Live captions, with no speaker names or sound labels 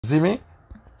See me?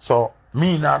 So,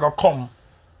 me not gonna come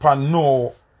for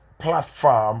no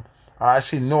platform, or I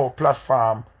see no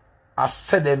platform, I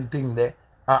say them thing there,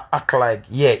 and act like,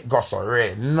 yeah, it got so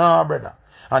red. Nah, brother.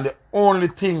 And the only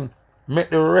thing make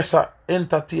the rest of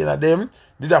entertainer them,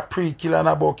 did a pre-killer and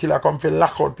about killer come for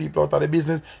lock out people out of the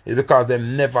business, is because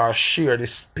them never share the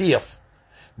space.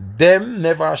 Them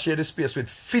never share the space with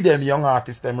feed them young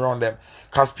artists them around them.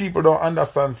 Because people don't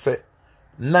understand, say,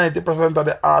 90% of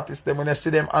the artists, them when they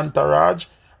see them entourage,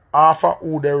 half of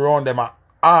who they run them are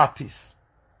artists.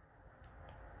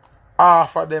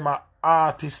 Half of them are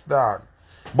artists, dog.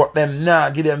 But them nah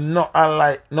give them no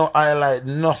highlight,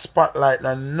 no spotlight,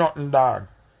 no nothing, dog.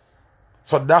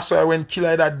 So that's why when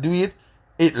killer that do it,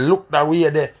 it look that way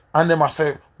there. And them must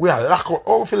say, we are lock out.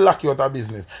 How if you lock you out of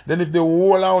business? Then if the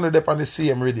whole on the on the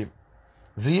same rhythm.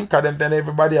 See? Because them tell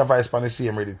everybody a vice on the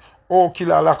same rhythm. Oh,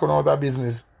 killer lock out of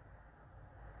business.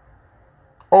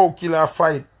 Oh, killer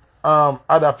fight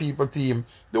other people team.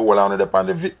 The whole on the on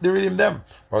the rhythm them.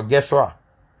 But guess what?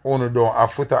 Ono don't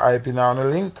have Foota hype in on the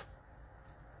link.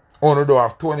 Ono don't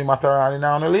have Tony Matarani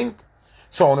on the link.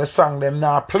 So on the song them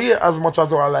now play as much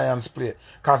as our Alliance play.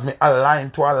 Because me align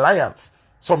to Alliance.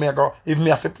 So me go, if me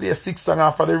have to play 6 songs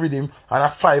after the rhythm and a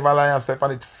 5 Alliance step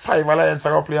and it 5 Alliance I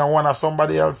go play and one of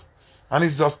somebody else. And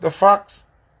it's just the facts.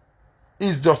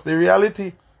 It's just the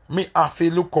reality. Me have to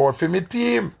look out for me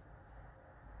team.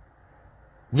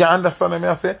 You understand what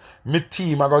I say? Me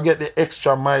team I go get the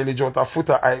extra mileage out of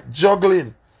Foota hype.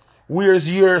 Juggling. Where's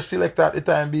your selector at the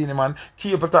time being, man?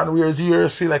 Capleton, where's your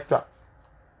selector?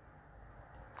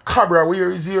 Cabra,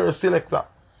 where is your selector?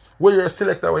 Where your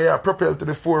selector where you are propelled to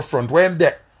the forefront? Where am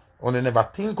there? Only never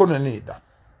think on need that.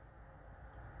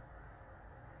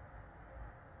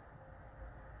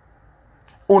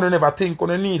 Only never think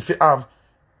on need to have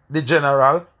the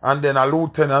general and then a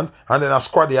lieutenant and then a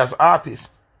squaddy as artist.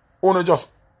 Only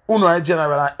just a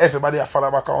general and everybody a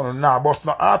follow back on now, but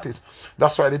not artist.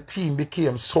 That's why the team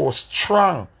became so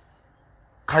strong.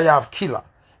 Cause you have Killer,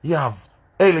 you have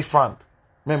Elephant.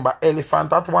 Remember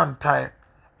Elephant at one time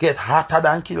get hotter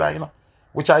than Killer, you know.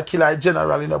 Which I Killer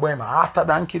general, you know, but him hotter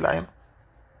than Killer, you know.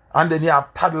 And then you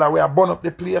have Toddler where you burn up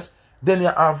the place. Then you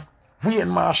have Wayne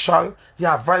Marshall. You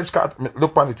have Vibes Cat.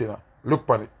 Look on it, you know. Look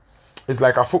on it. It's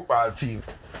like a football team.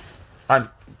 And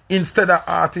instead of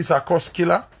artists across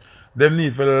Killer, they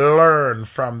need to learn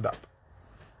from that.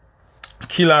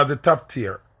 Killer is the top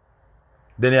tier.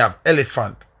 Then you have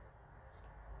Elephant.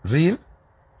 Zine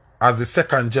as the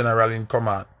second general in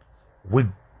command with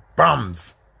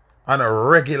bombs and a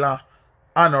regular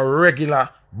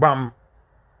bomb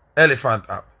Elephant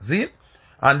up. See?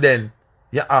 And then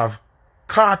you have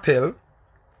Cartel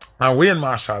and Wayne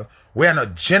Marshall. We are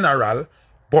not general,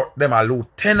 but them are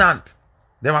lieutenant.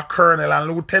 Them are colonel and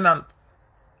lieutenant.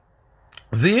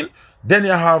 See? Then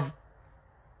you have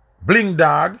Bling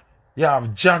Dog. You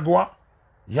have Jaguar.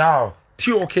 You have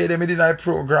TOK, them in the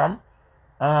program.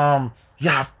 You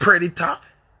have Predator.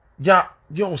 Yeah,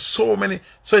 yo, so many.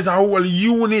 So it's a whole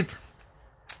unit.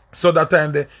 So that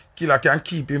time the Killer can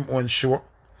keep him on show.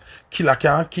 Killer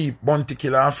can keep Bounty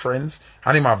Killer and friends.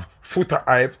 And him have Foota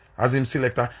hype as him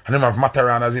selector. And him have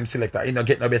Mataran as him selector. He not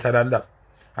get no better than that.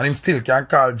 And him still can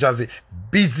call Jazzy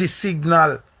busy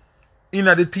signal in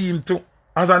the team too.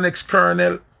 As an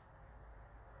ex-colonel.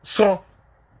 So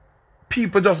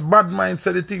people just bad mind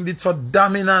say the thing did so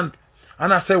dominant.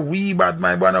 And I say we bad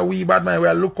mind, but we bad mind. We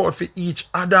are look out for each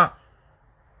other.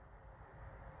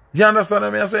 You understand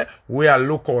what I say? We are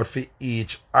look out for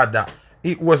each other.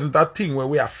 It wasn't a thing where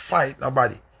we are fight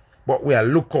nobody. But we are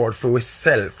look out for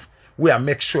ourselves. We are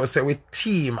make sure say we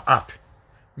team up.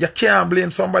 You can't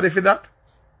blame somebody for that.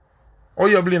 Or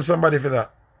you blame somebody for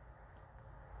that.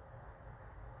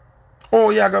 Oh,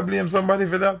 you gotta blame somebody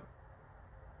for that.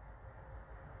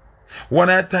 One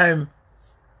at a time,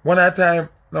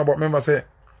 no, but remember say,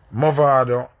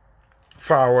 Movado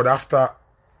forward after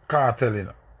Cartel, you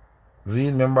know. See,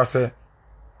 remember say,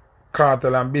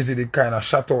 Cartel and Busy did kind of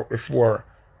shut up before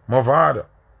Movado.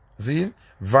 See,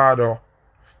 Vado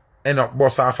end up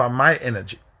bust off of my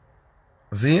energy.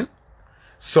 See,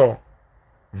 so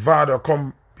Vado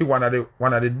come be one of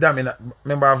the dominant.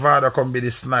 Remember Vado come be the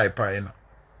sniper, you know.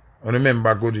 I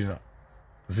remember good, you know.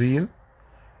 See,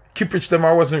 Kiprich them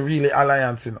I wasn't really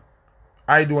alliance, you know.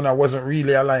 I wasn't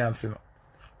really alliance, you know.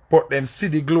 But them see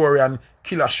the glory and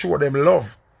Killer show them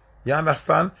love. You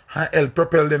understand? And help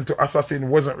propel them to assassin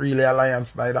wasn't really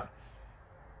alliance neither.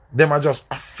 Them are just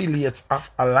affiliates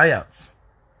of alliance.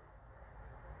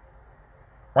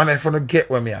 When I finna get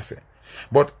what me I say.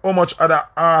 But how much other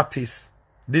artists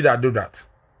did I do that?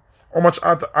 How much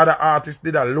other artists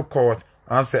did I look out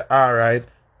and say, alright,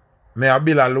 Me a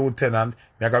bill a lieutenant,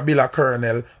 me a bill a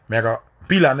colonel, me a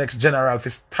bill a next general to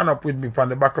stand up with me on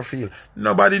the battlefield.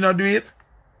 Nobody not do it.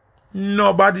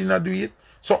 Nobody not do it.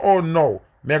 So oh no,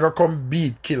 me a come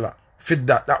beat Killer. Fit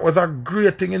that. That was a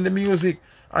great thing in the music.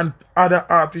 And other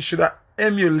artists should have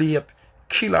emulate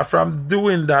Killer from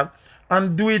doing that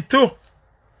and do it too.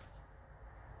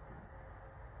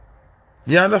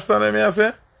 You understand what I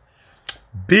say?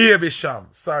 Baby Sham.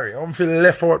 Sorry, I'm feeling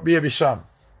left out Baby Sham.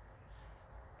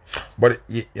 But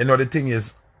you know the thing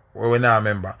is, we now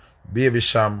remember, Baby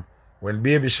Sham, when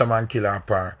Baby Sham and Killer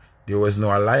apart, there was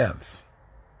no alliance.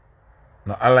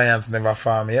 No alliance never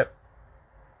formed yet.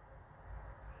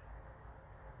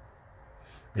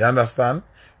 You understand?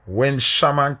 When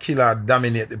Sham and Killer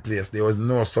dominate the place, there was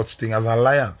no such thing as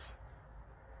alliance.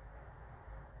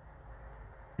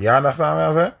 You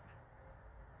understand what I say?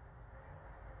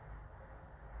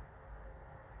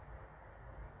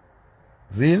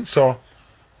 Zine, so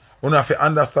you have to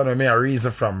understand where I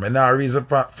reason from. And I reason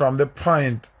from the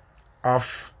point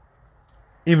of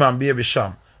him and Baby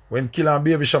Sham. When Killer and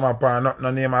Baby Sham apart, not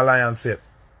no name alliance yet.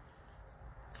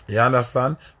 You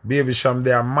understand? Baby Sham,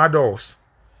 they are madhouse.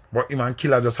 But him and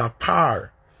Killer just a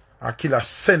par. And Killer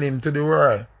send him to the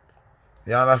world.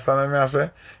 You understand what I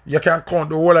say? You can count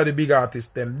the whole of the big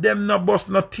artists. Them no bust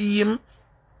no team.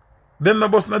 Them no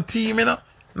bust no team, you know.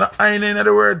 No I in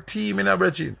the word team, you know,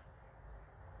 brethren.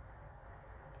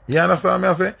 You understand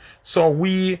what I say? So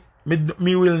me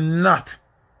will not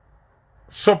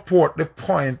support the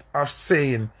point of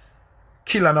saying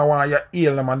Killer no want you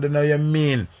heal them and they know you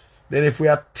mean. Then if we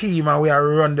are team and we are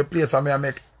run the place and we are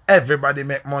make everybody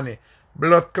make money.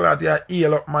 Blood clot you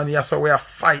heal up man, yeah, so we are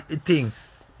fight the thing.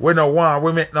 We no want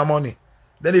we make no money.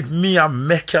 Then if me and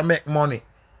make you make money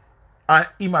and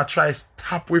him a try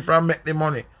stop we from make the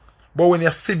money. But when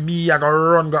you see me I go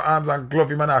run go arms and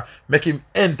glove him and I make him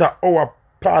enter our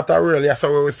part of really, so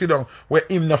we will sit down where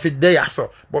him not fit there,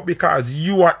 so. But because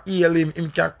you are heal him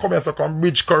can come here so come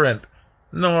bridge current.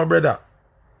 No, brother.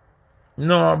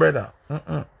 No, brother.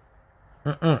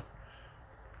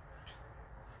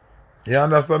 You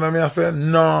understand what I say?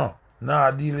 No.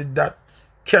 Nah, deal with that.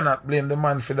 Cannot blame the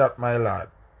man for that, my lord.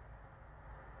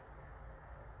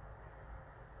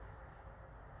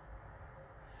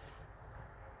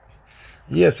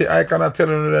 Yes, I cannot tell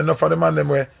you enough of the man them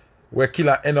where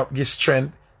Killer end up give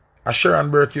strength. A Sharon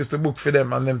Burke used to book for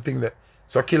them and them thing that.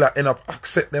 So Killer end up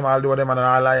accept them although them an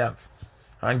alliance.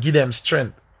 And give them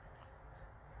strength.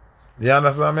 You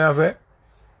understand me I say?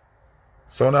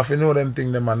 So now if you know them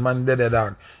thing them man dead a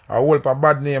dog. A whole a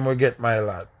bad name we get my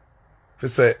lad. If you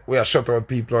say we are shut out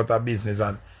people out of business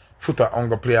and Foota on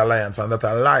go play alliance and that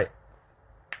a lie.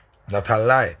 That a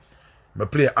lie. Me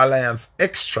play alliance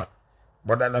extra.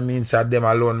 But that means that them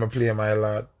alone me play my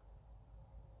lad.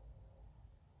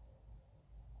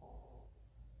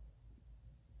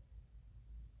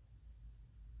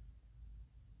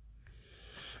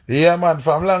 Yeah, man,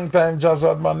 from long time,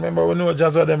 Jazzwad, man. Remember, we know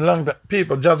Jazzwad, them long time.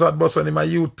 People, Jazzwad bus when he my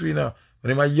youth, you know.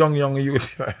 When he my young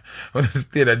youth. When he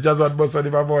stayed there, Jazzwad bus when he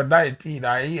about 19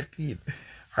 or 18.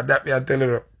 And that me I tell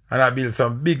you. And I build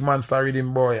some big monster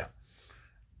rhythm boy.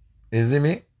 You see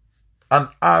me? And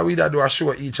all we that do is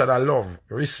show each other love,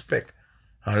 respect,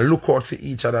 and look out for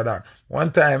each other. That.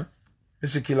 One time,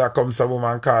 Mr. Killer comes to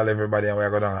woman and call everybody and we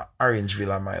go down to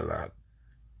Orangeville, my lad.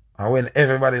 And when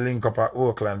everybody link up at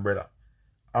Oakland, brother,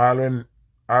 all when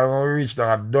we reach down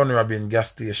at Dunrabin gas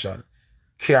station,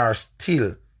 car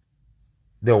still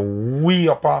the way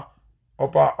upper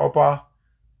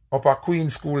Queen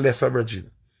School Lesser Bridging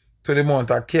to the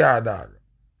amount of car, dog.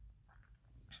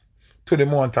 To the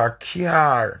amount of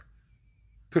car.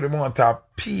 To the amount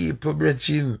of people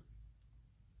bridging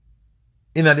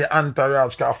in the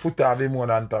entourage, because Foota have him own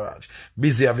entourage,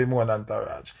 Busy have him own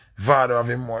entourage, Vado have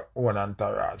him own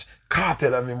entourage,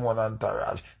 Cartel have him own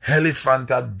entourage,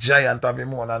 Elephant and Giant have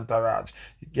him own entourage.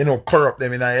 You know, corrupt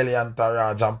them in a Ellie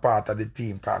entourage and part of the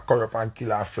team, because corrupt and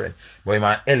kill a friend. But him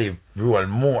and Ellie roll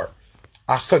more.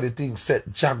 I saw the thing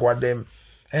set Jaguar them,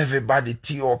 everybody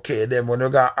TOK them, when you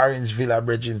got Orange Villa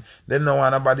bridging, them no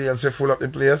want nobody else to full up the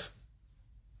place.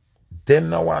 Them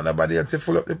no want nobody else to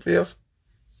full up the place.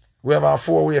 We have a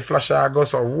 4-way flash or go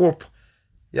so whoop.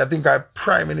 You think our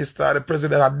Prime Minister, the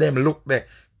President of them look there,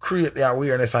 create the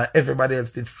awareness and everybody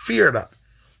else did fear that.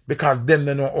 Because them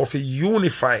they know how to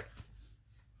unify.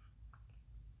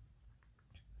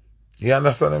 You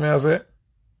understand what I say?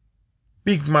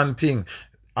 Big man thing.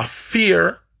 A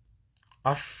fear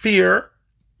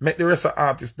make the rest of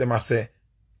artists them a say,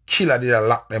 Killer did a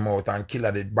lock them out and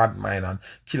Killer did bad mind and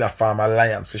Killer form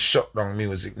alliance for shut down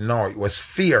music. No, it was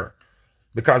fear.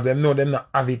 Because them know them not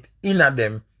have it in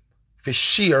them for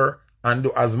sheer and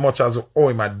do as much as how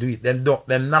him do it.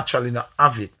 Them naturally not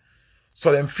have it.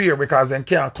 So them fear because they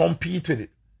can't compete with it.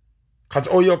 Because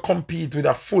how you compete with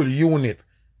a full unit,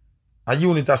 a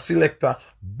unit of selector,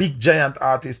 big giant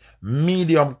artists,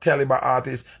 medium caliber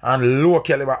artists, and low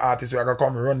caliber artists who are going to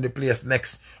come run the place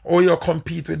next. How you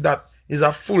compete with that is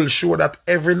a full show that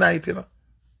every night, you know.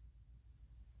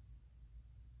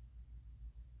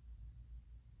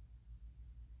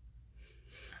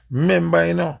 Remember,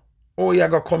 you know, how you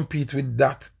going to compete with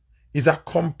that is a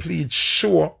complete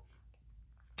show.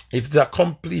 If it's a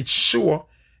complete show,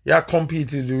 you are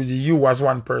competing with you as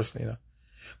one person, you know.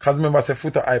 Because remember, say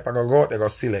Foota hype, I go out, they go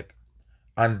select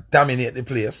and dominate the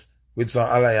place with some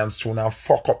alliance tune and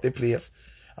fuck up the place.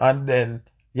 And then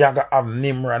you gotta have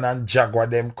Nimran and Jaguar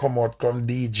them come out, come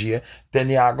DJ. Then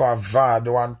you gotta have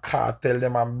Vado and Cartel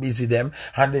them and Busy them.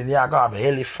 And then you gotta have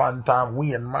Elephant and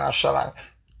Wayne Marshall. And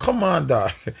come on,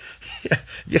 dog.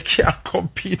 You can't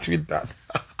compete with that.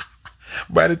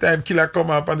 By the time Killer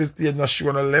come up on the stage, no show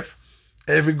on the left,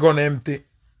 every gun empty.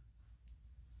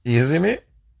 You see me?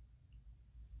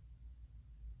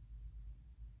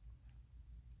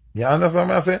 You understand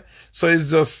what I'm saying? So it's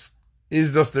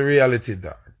just the reality,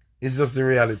 dog. It's just the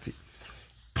reality.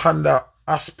 Panda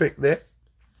aspect there,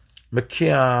 me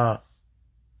can't,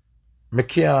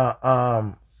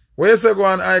 where you say go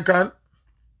on, Icon?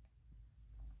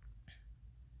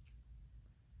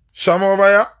 Sham over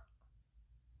here?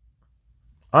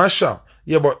 And Sham.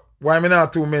 Yeah, but why me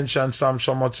not to mention Sham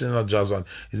so much in the jazz one?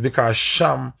 It's because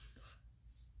Sham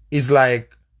is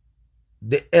like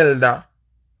the elder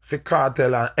for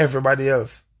Cartel and everybody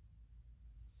else.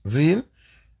 Zine?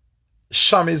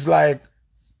 Sham is like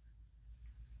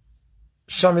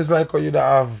how you'd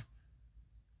have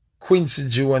Quincy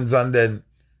Jones and then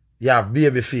you have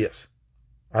Babyface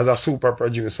as a super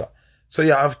producer. So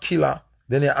you have Killer,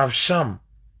 then you have Sham.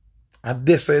 And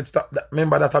this, so it's that,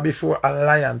 remember that are before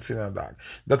Alliance in a dog.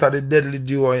 That are the deadly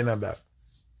duo in a dog.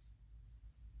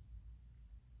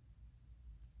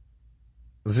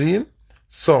 Zine?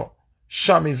 So,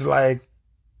 Sham is like,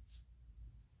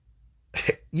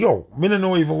 yo, me don't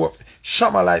know even what,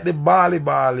 Sham are like the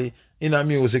Bali in a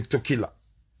music to Killer.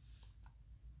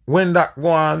 When that go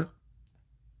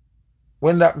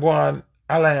on,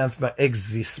 Alliance not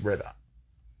exists, brother.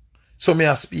 So me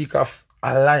I speak of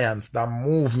Alliance, that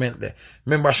movement there.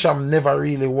 Remember, Sham never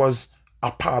really was a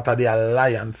part of the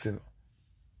Alliance, you know.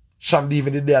 Sham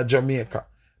even did there Jamaica.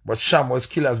 But Sham was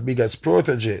Killer's biggest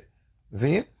protege.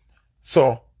 See?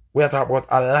 So, we are talking about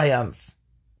Alliance.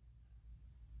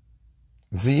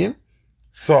 See?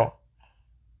 So,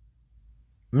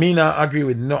 me not agree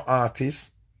with no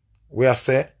artist where I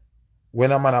say,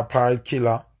 when a man a part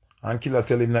Killer, and Killer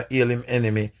tell him not hail him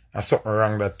enemy, and something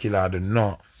wrong that Killer do.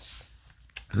 No.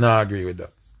 No, agree with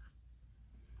that.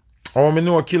 Oh, me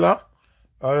know Killer?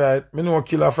 Alright, me know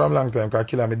Killer from long time, because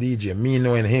Killer me DJ. Me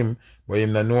knowing him, but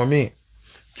him not know me.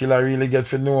 Killer really get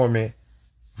to know me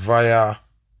via,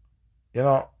 you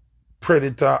know,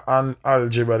 Predator and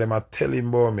Algebra. Them a tell him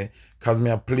about me, because me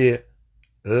a play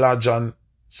Lodge and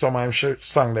some of them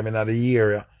sang them in the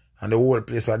area, and the whole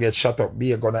place I get shut up.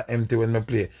 Be gonna empty when me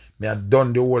play. Me a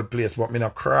done the whole place, but me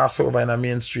not cross over in the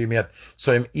mainstream yet.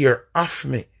 So him ear off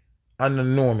me. And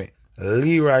don't know me.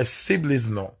 Leroy Sibley's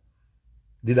now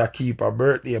did a keep a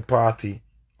birthday party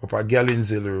up a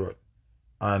Gallinsville Road.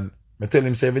 And me tell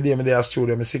him say every day me there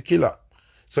studio, me see Killer.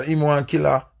 So him want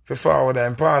Killer for forward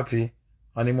and party,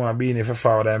 and him want Beanie for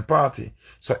forward and party.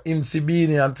 So him see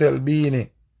Beanie and tell Beanie.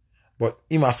 But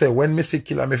him a say when me see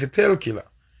Killer, me fi tell Killer.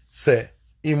 Say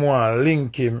him want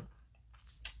link him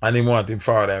and him want him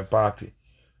forward and party.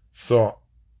 So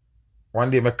one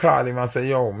day me call him and say,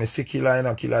 yo, me see Killer, you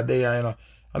know, Killer there, you know.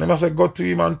 And him I say, go to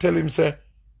him and tell him, say,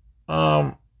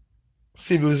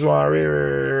 Sibley's want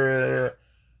and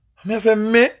I say,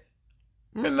 me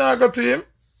not go to him.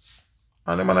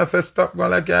 And the man I say, stop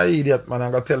going like an idiot, man.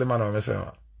 I go tell him, man, I say,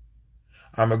 man.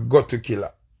 And I go to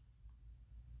Killer.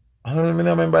 And I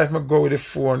remember if I go with the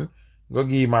phone, go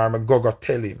give him or I go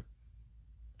tell him.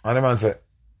 And the man say,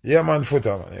 yeah, man,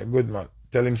 Foota, man, you're good, man.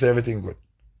 Tell him say everything good.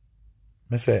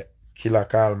 I say, Killer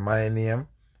call my name.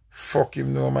 Fuck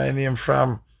him know my name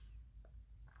from.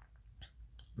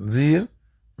 Deal?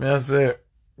 I say,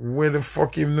 where the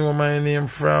fuck him know my name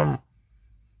from?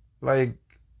 Like,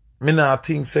 me not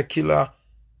think say Killer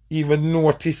even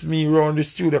notice me around the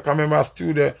studio. Cause remember a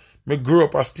studio, me grew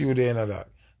up a studio, you know that.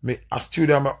 A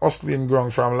studio I'm hustling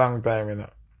ground from a long time, you know.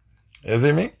 You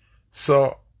see me?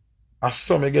 So, I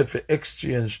saw me get to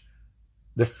exchange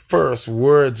the first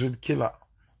words with Killer.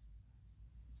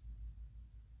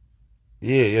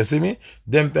 Yeah, you see me?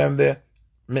 Them time there,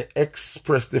 me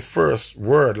express the first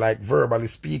word, like verbally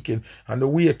speaking, and the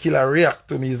way a killer react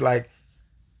to me is like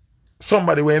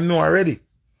somebody where him know already.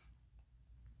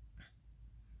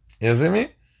 You see me?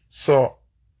 So,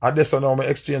 I just now me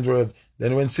exchange words.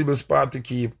 Then when Sybil's party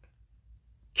keep,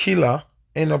 killer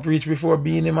end up reach before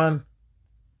Beanie Man.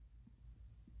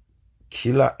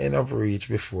 Killer end up reach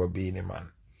before Beanie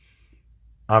Man.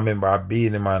 I remember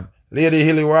Beanie Man. Lady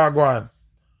Hilly Wagwan.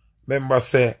 Remember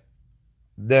say,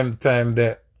 them time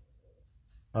that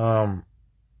a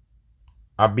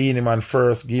Beanie Man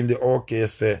first give him the okay,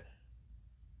 say,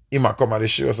 he might come at the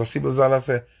show. So Sybil Zala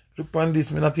say, look on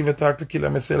this, me not even talk to Killer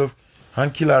myself.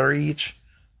 And Killer reach.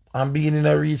 And Beanie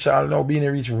a reach, I'll now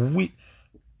Beanie reach.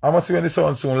 I must see when the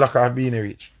sun soon lock off Beanie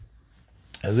reach.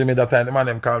 You see me that time, the man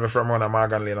them call me from one of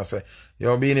Morgan Lane and say,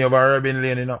 yo, Beanie over Urban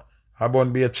Lane, you know. I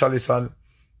bun be a chalice and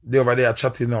they over there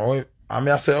chatting now. And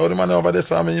me I say, oh, the man over there,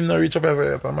 so I mean, him not reach up. I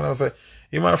say, and man I say,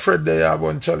 him and Fred there, I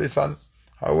bun chalice and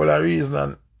how will I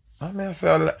reason? And me I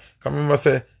say, come remember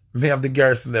say, me have the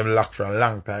garrison them locked for a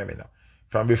long time, you know.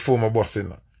 From before my boss, you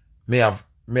know. Me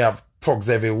have thugs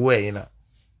everywhere, you know.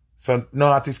 So no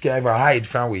artist can ever hide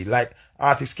from we. Like,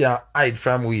 artists can hide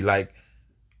from we, like,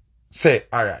 say,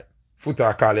 alright,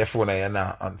 Foota call your phone and you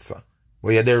not answer. But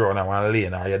you're there on a one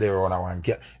lane or you're there on a one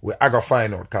get. I gotta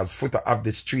find out, because Foota have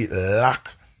the street locked.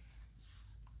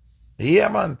 Yeah,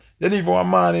 man. Then even one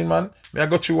morning, man, me I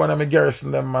go through one of my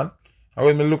garrison them, man. And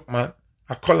when me look, man,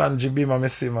 I call and GB, man, me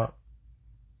see, man.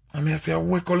 And me I say,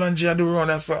 what Kolanji I do run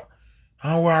there, sir?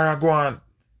 And where I go on?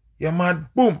 You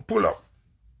mad? Boom, pull up.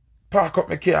 Park up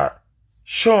my car.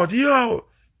 Shout, yo,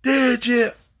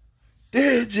 DJ.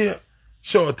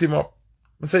 Shout him up.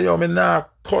 I say, yo, me nah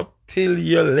cut till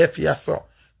you left here, sir.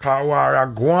 Cause where I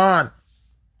go on?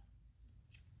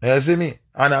 You see me?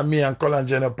 And me and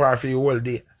Kolanji in the park for the whole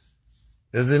day.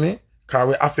 You see me? Cause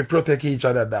we have to protect each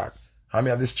other, dog. And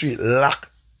me have the street locked.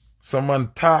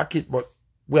 Someone talk it, but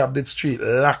we have the street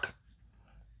locked.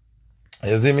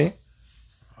 You see me?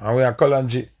 And we are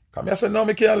Kolanji. Come here, say, no,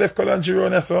 me can't left Kolanji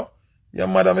run there, so. Your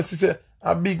mother, me say,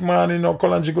 a big man, you know,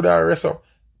 Kolanji could arrest up.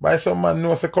 By some man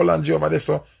know, say, Kolanji over there,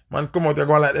 so. Man come out, you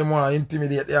go like them want to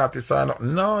intimidate the artist or not.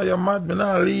 No, you're mad, me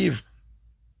not leave.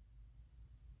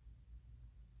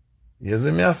 You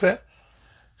see me, I say?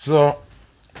 So,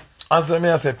 as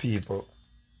I say, people,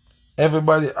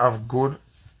 everybody have good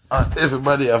and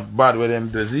everybody have bad with them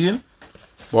disease.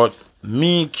 But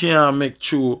me can't make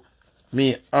sure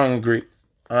me angry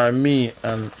and me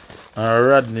and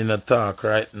Rodney in a talk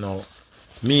right now.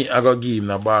 Me I go give him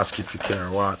a basket for carry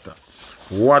water.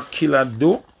 What Killer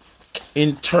do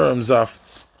in terms of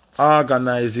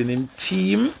organizing him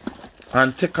team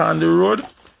and take on the road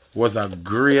was a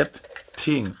great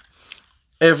thing.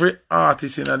 Every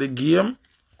artist in the game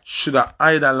should have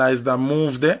idolized the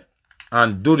move there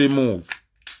and do the move.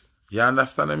 You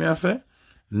understand what I say?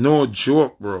 No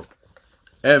joke, bro.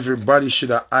 Everybody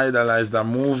should have idolized the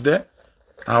move there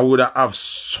and would have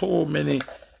so many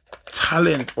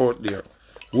talent out there.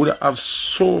 Would have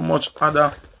so much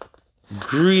other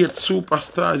great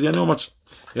superstars. You know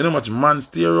much man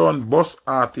stay around bus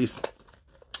artists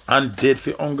and dead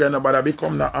for hunger and nobody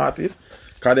become the artist.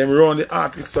 Cause them run the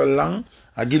artist so long.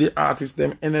 I give the artist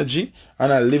them energy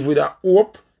and I live with a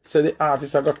hope. So the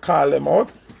artists I go call them out.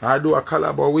 I do a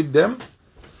collab with them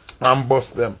and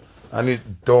bust them. And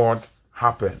it don't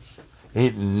happen.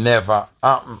 It never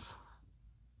happen.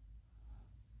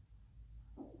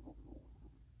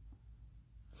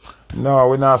 No,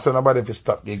 we not say nobody to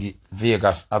stop give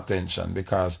Vegas attention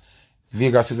because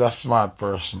Vegas is a smart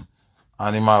person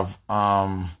and him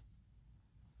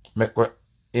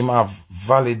have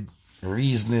valid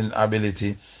reasoning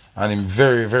ability and him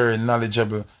very, very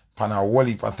knowledgeable on a whole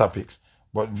heap of topics.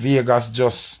 But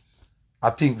I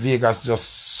think Vegas just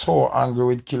so angry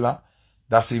with Killer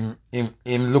that him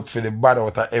look for the bad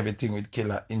out of everything with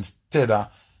Killer instead of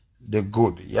the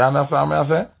good. You understand what I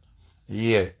say?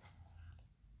 Yeah.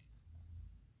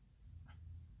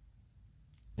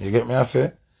 You get me I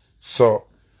say? So,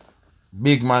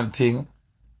 big man thing,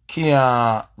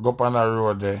 can't go up on the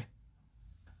road there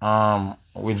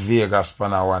with Vegas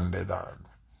pan a one day, dog.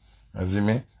 You see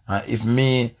me? And if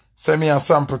me, say me a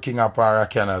sample king of para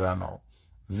Canada now,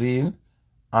 Zine,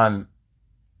 and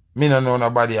me no know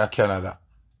nobody a Canada,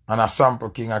 and a sample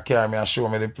king a carry me and show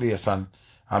me the place and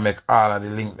make all of the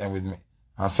link them with me.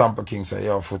 And sample king say,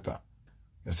 yo, Foota,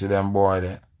 you see them boy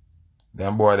there?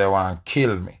 Them boy they want to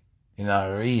kill me in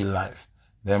a real life.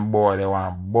 Them boy they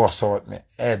want to bust out me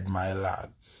head, my lad.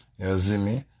 You see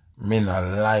me? Me not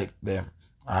like them.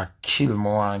 I kill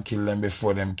more and kill them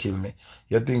before them kill me.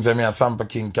 You think that me a Sample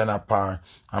King can apart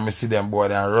and me see them boy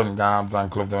and run gams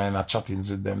and club them and I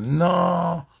chattings with them.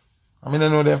 No. I mean I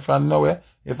know them from nowhere.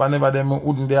 If I never them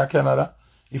wouldn't be a Canada.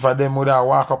 If I them would have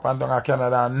walk up and down a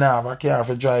Canada and now have a car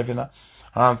for driving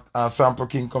and Sample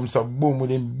King comes up boom with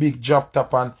him big drop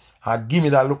top and give me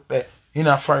that look there in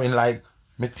a foreign like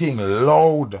me thing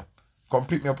loud. Come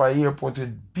pick me up at the airport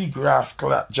with big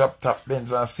rascal drop top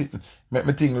Benz and sitting. Make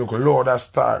me thing look loud as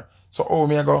star. So how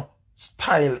me I go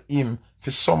style him for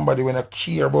somebody when I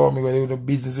care about me when they do the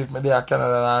business if me there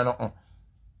Canada or nothing.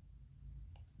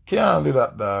 Can't do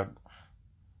that, dog.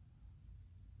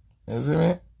 You see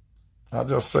me? I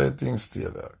just say things to you,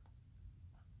 dog.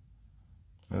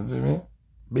 You see me?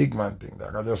 Big man thing,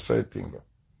 dog. I just say things.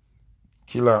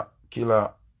 Killer,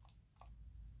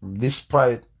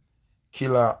 despite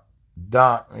killer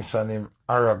darkness and him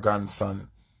arrogance and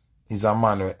he's a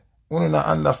man where you not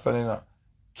understanding that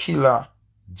killer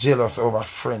jealous over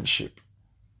friendship.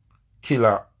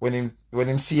 Killer when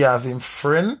him see as him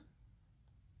friend,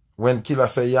 when killer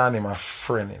say you and him a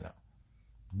friend, you know.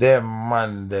 Them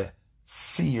man they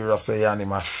serious say you and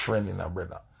him a friend, you know,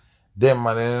 brother. Them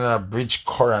man in a bridge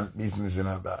current business, you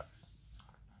know that.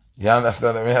 You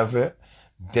understand what I say?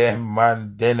 Them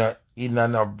man they not in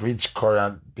a bridge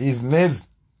current business.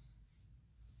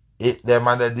 Them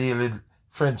man they deal with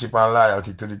friendship and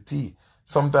loyalty to the T.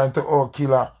 Sometimes to all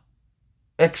killer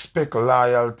expect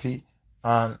loyalty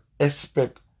and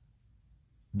expect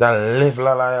that level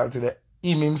of loyalty that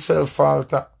him himself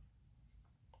falter.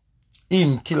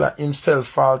 Him killer himself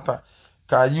falter.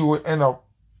 Cause you will end up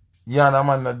you and a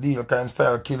man a deal cause him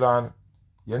style killer and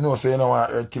you know say you don't want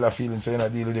to hurt killer feelings so you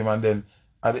don't deal with him and then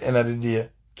at the end of the day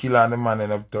killer and the man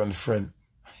end up turn friend.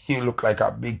 You look like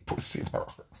a big pussy now.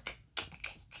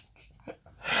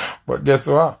 But guess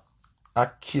what? A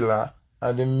killer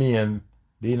are the main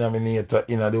denominator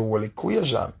in the whole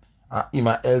equation. And he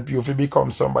might help you if you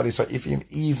become somebody. So if him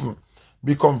even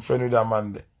become friend with a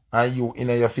man and you in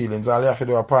your feelings, all you have to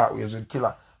do a part ways with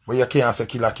killer. But you can't say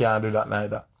killer can't do that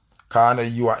neither.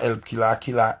 Because you are help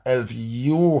killer help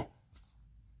you.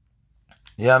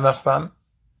 You understand?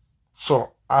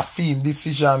 So a film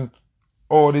decision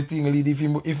or the thing lead if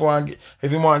you want to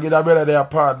get a brother their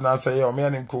partner and say, yo, me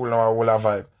and him cool now, a whole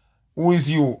vibe. Who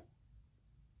is you?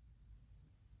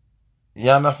 You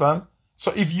understand?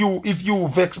 So if you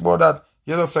vex about that,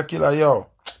 you just say killer, yo,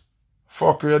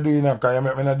 fuck you doing now because you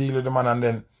make me not deal with the man and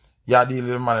then you deal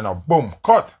with the man and now boom,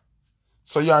 cut.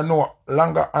 So you are no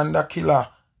longer under killer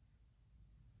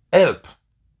help.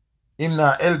 Him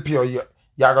not help you. You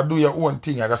gotta do your own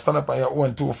thing. You gotta stand up on your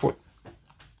own 2 foot.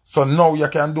 So now you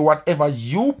can do whatever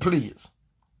you please.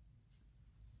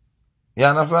 You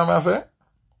understand what I say?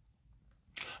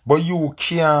 But you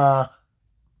can't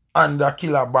under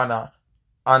killer banner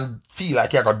and feel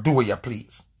like you gotta do what you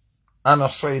please. And I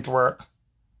say it work.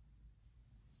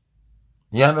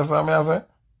 You understand what I say?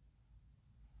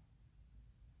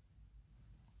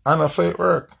 And I say it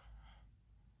work.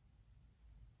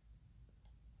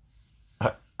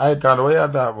 I can't wait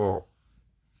at that, bro.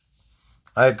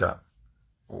 I can.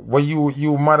 But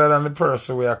you madder than the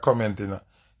person where you're commenting.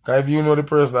 Because if you know the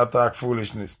person that talk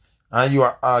foolishness and you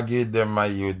are arguing them my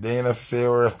youth, they ain't say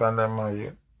worse than them my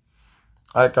youth.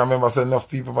 I can remember say enough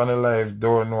people on the life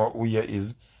don't know who you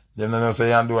is. They don't know say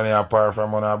you're doing it apart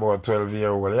from when about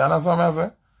 12-year-old. You understand what I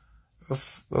say?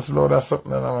 Just load that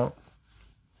something, man.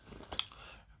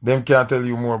 Them can't tell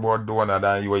you more about donor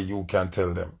than you can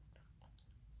tell them.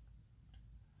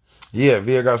 Yeah,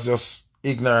 Vegas just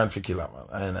ignorant for killer, man.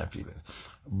 I ain't not feeling.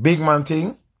 Big man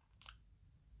thing,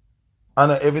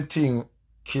 and everything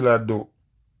killer do.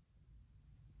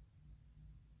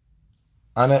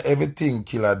 And everything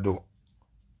killer do.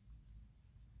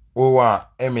 We want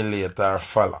emulate or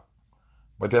follow.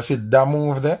 But you see that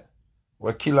move there,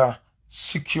 where killer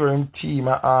secure him team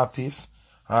of artists,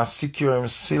 and secure him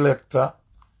selector,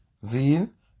 zine,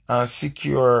 and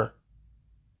secure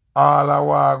all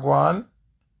our wagwan.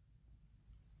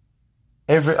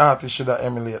 Every artist should have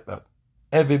emulate that.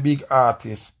 Every big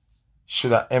artist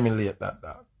should have emulate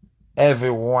that. Every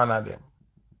one of them.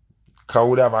 Because we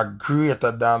would have a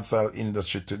greater dancehall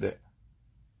industry today.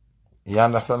 You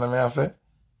understand what I say?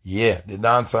 Yeah, the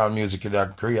dancehall music is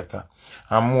greater.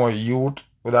 And more youth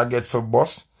would have get for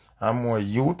bus. And more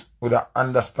youth would have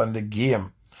understand the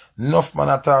game. Enough man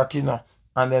attack, you know.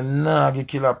 And then Nagi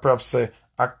killer props say,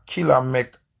 a killer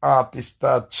make artists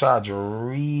start charge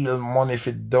real money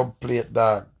for dub plate,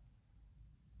 dog.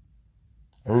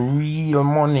 Real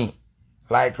money.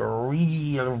 Like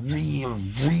real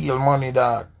money,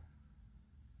 dog.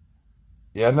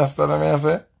 You understand what I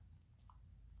say?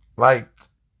 Like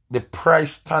the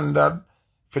price standard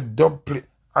for dub play.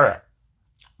 Alright,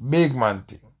 big man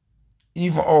thing.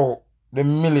 Even how the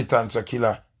militants were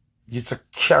killer used to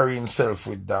carry himself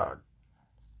with dog.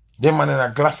 Them man in a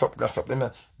glass up. Them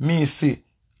man, me see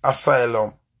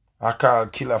Asylum, I call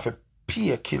killer for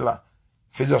pay killer.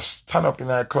 For just stand up in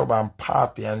a club and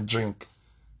party and drink.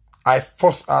 I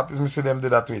first artist me see them do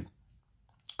that with.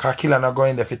 Cause killer not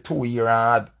going there for 2 years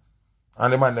hard.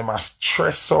 And the man them are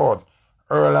stress out.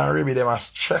 Earl and Ribby them are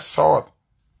stress out.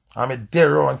 I mean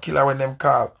there around killer when them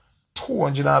call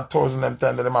 200,000 them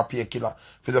time that them a pay killer.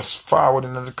 For just forward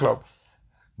in the club.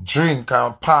 Drink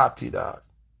and party dog.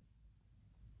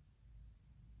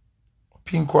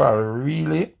 Pink Wall,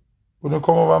 really? When you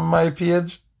come over my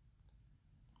page?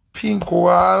 Pink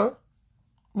Wall?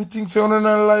 Me think say you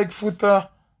don't like Foota.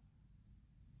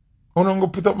 You don't go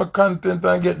put up my content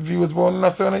and get views, but you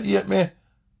don't say you hate me.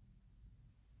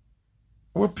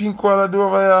 What Pink Wall do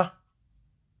over here?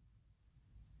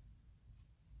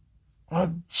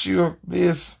 What joke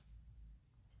this?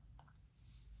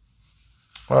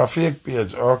 Oh, a fake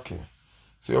page, okay.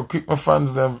 So you quick my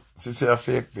fans them say a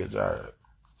fake page, alright.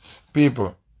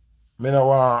 People, me no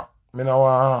want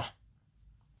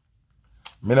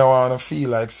to feel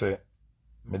like say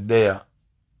me there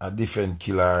a different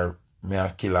killer, me a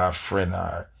killer a friend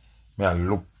or me a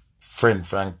look friend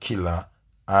from killer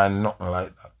or nothing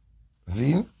like that.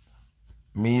 See?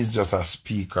 Me is just a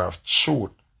speaker of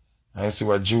truth. And you see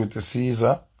what due to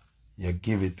Caesar, you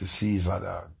give it to Caesar,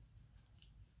 dog.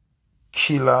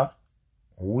 Killer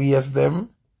waste them,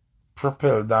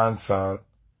 propel dancehall,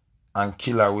 and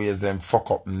killer ways them fuck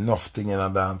up nothing in a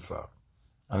dancer.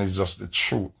 And it's just the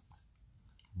truth.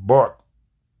 But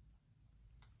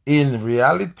in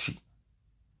reality,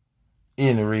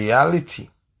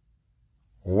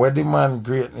 where the man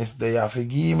greatness they have to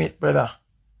give him it, brother.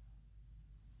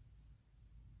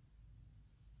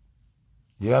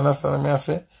 You understand me I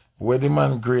say? Where the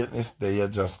man greatness they you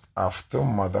just have to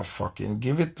motherfucking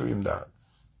give it to him, dog.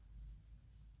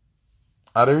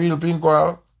 Are the real Pink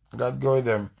Wall? God go with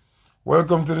them.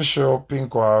 Welcome to the show,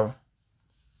 Pink Wall.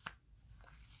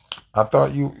 I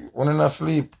thought you when not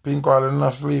sleep, Pink Wall in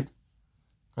not sleep.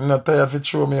 I'm not tired to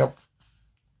show me up.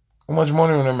 How much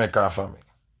money will you make off of me?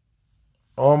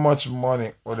 How much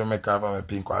money will you make off of me,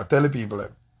 Pink Wall? Tell the people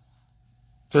them.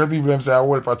 Tell the people them say I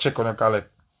will for check on the collect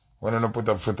when you put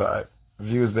up Foota.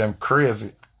 Views them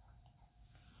crazy.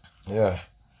 Yeah.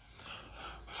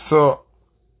 So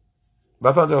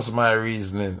that are just my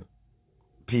reasoning,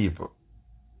 people.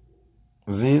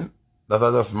 See? That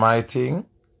are just my thing.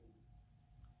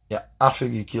 Yeah, I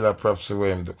figure killer props to what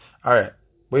him do. Alright.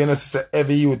 But you know, say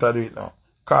every youth I do it now.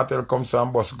 Cartel comes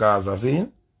and bust Gaza, see?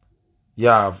 You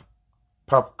have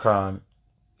Popcorn,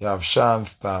 you have Sean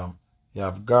Storm, you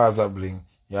have Gaza Bling,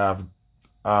 you have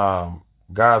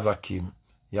Gaza Kim,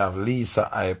 you have Lisa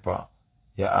Hyper,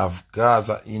 you have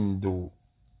Gaza Hindu,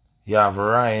 you have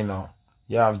Rhino,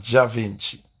 you have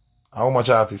Javinci. How much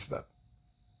artists that?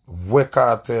 Where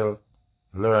Cartel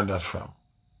learn that from?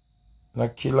 No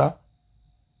killer?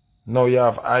 Now you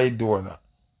have Idona,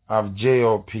 have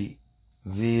J.O.P.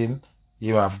 Zine,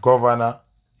 you have Governor,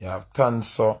 you have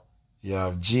Tanso, you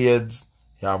have Jades,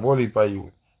 you have all heap of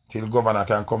youth. Till Governor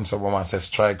can come somewhere and say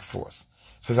strike force.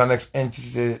 So it's the next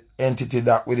entity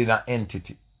that within an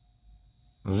entity.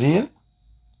 Zine?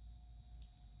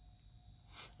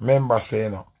 Remember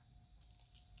saying,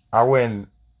 and when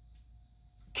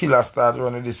Killer start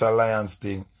running this alliance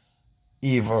thing,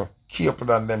 evil, careful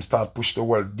than them start push the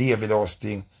world David House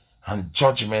thing and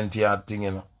judgment yard thing,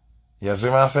 you know. You see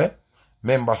what I say?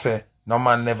 Remember say, no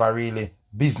man never really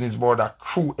business board a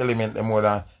crew element them more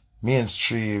than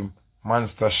mainstream,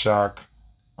 Monster Shark,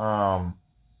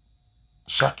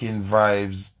 Shocking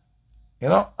Vibes. You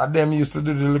know, and them used to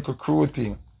do the little crew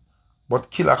thing. But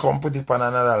Killer come put it on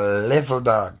another level,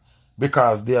 dog.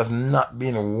 Because there's not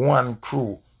been one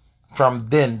crew from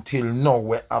then till now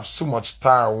we have so much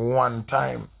star one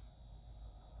time.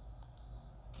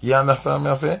 You understand me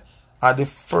I say? At the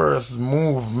first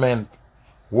movement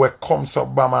where comes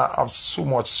Obama have so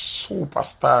much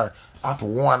superstar at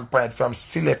one point from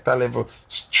selector level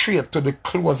straight to the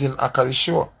closing act of the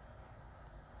show.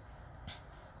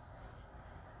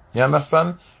 You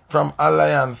understand? From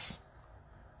alliance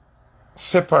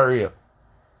separate.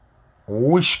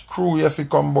 Which crew you see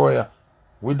come boy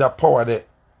with the power there,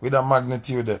 with the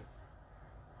magnitude there.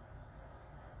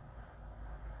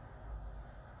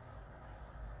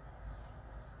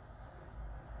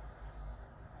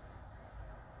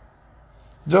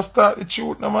 Just start the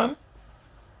truth, no man.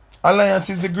 Alliance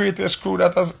is the greatest crew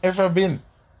that has ever been.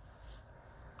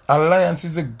 Alliance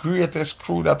is the greatest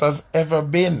crew that has ever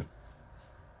been.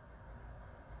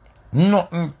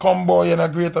 Nothing combo you know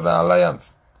greater than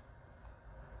Alliance.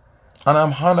 And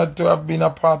I'm honored to have been a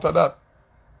part of that.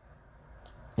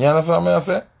 You understand what I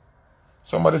say?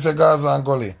 Somebody say Gaza and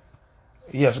Gully.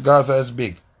 Yes, Gaza is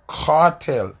big.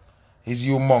 Cartel is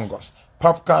humongous.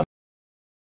 Popcorn